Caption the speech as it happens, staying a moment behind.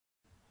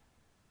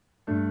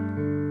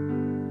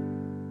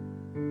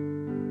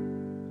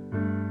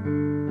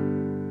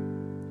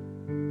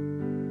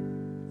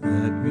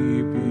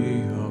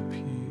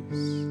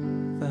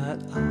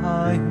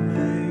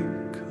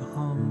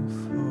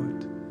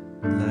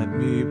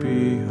me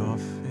be your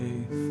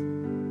faith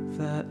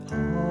that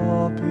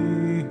all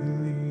believe.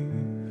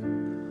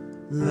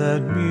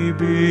 Let me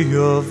be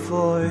your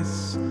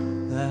voice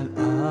that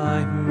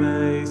I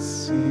may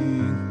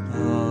sing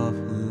of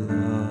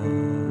love.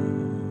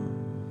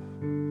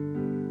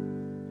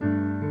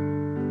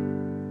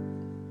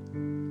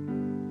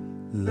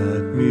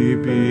 Let me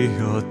be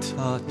your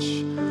touch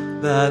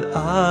that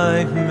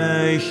I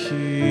may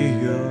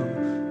heal.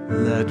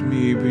 Let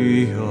me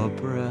be your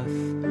breath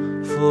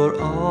for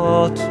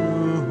all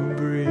to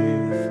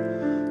breathe.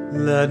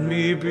 Let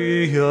me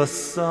be your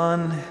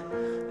sun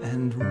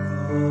and rise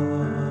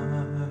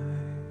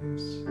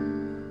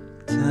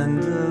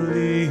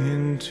tenderly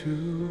into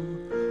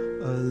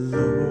a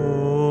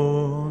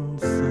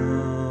lonesome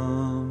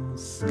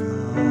sky.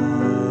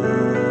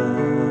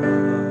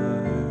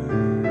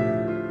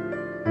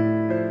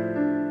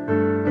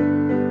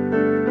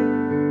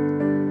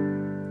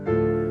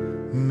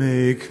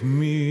 Make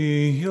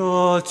me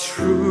your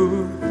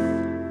truth,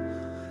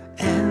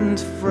 and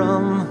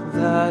from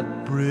that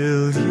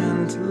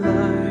brilliant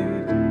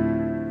light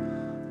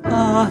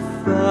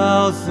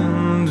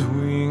 1,000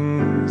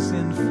 wings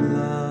in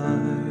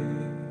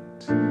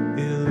flight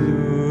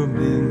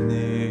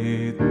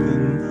illuminate the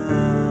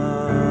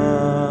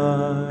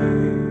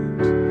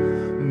night.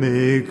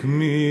 Make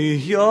me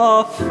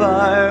your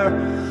fire,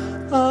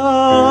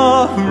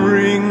 a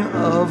ring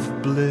of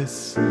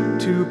bliss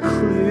to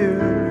clear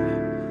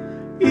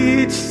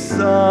each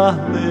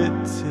solitary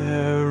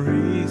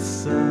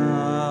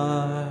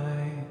sigh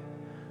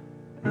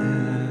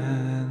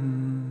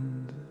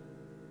and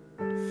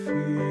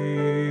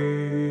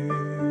fear.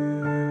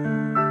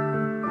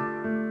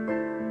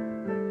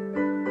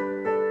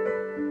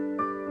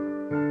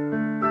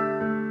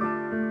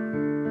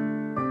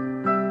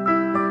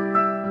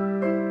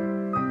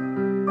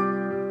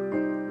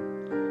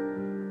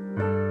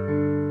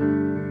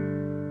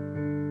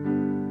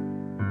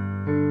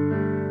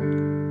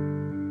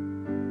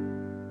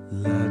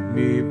 Let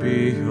me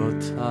be your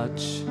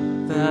touch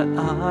that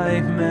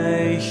I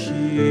may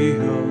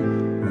heal.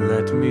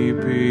 Let me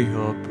be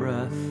your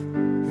breath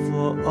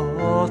for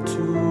all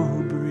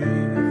to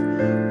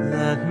breathe.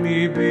 Let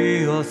me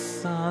be your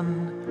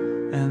sun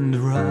and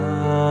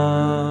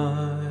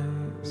rise,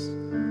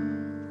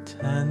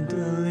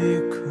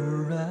 tenderly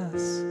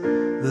caress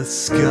the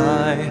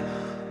sky.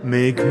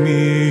 Make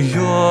me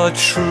your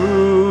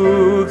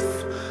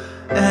truth,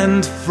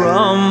 and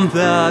from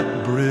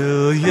that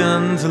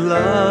brilliant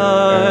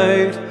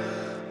light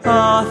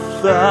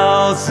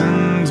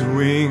 1,000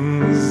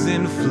 wings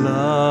in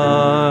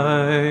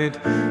flight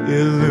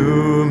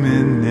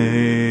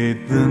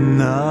illuminate the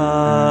night.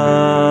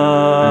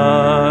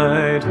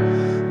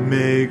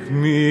 Make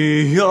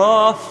me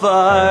your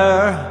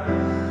fire,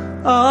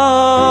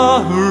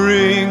 a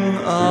ring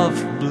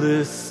of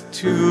bliss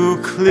to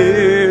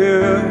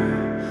clear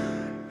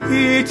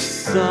each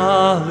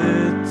solitary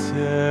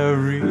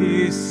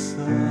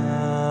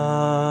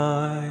sigh.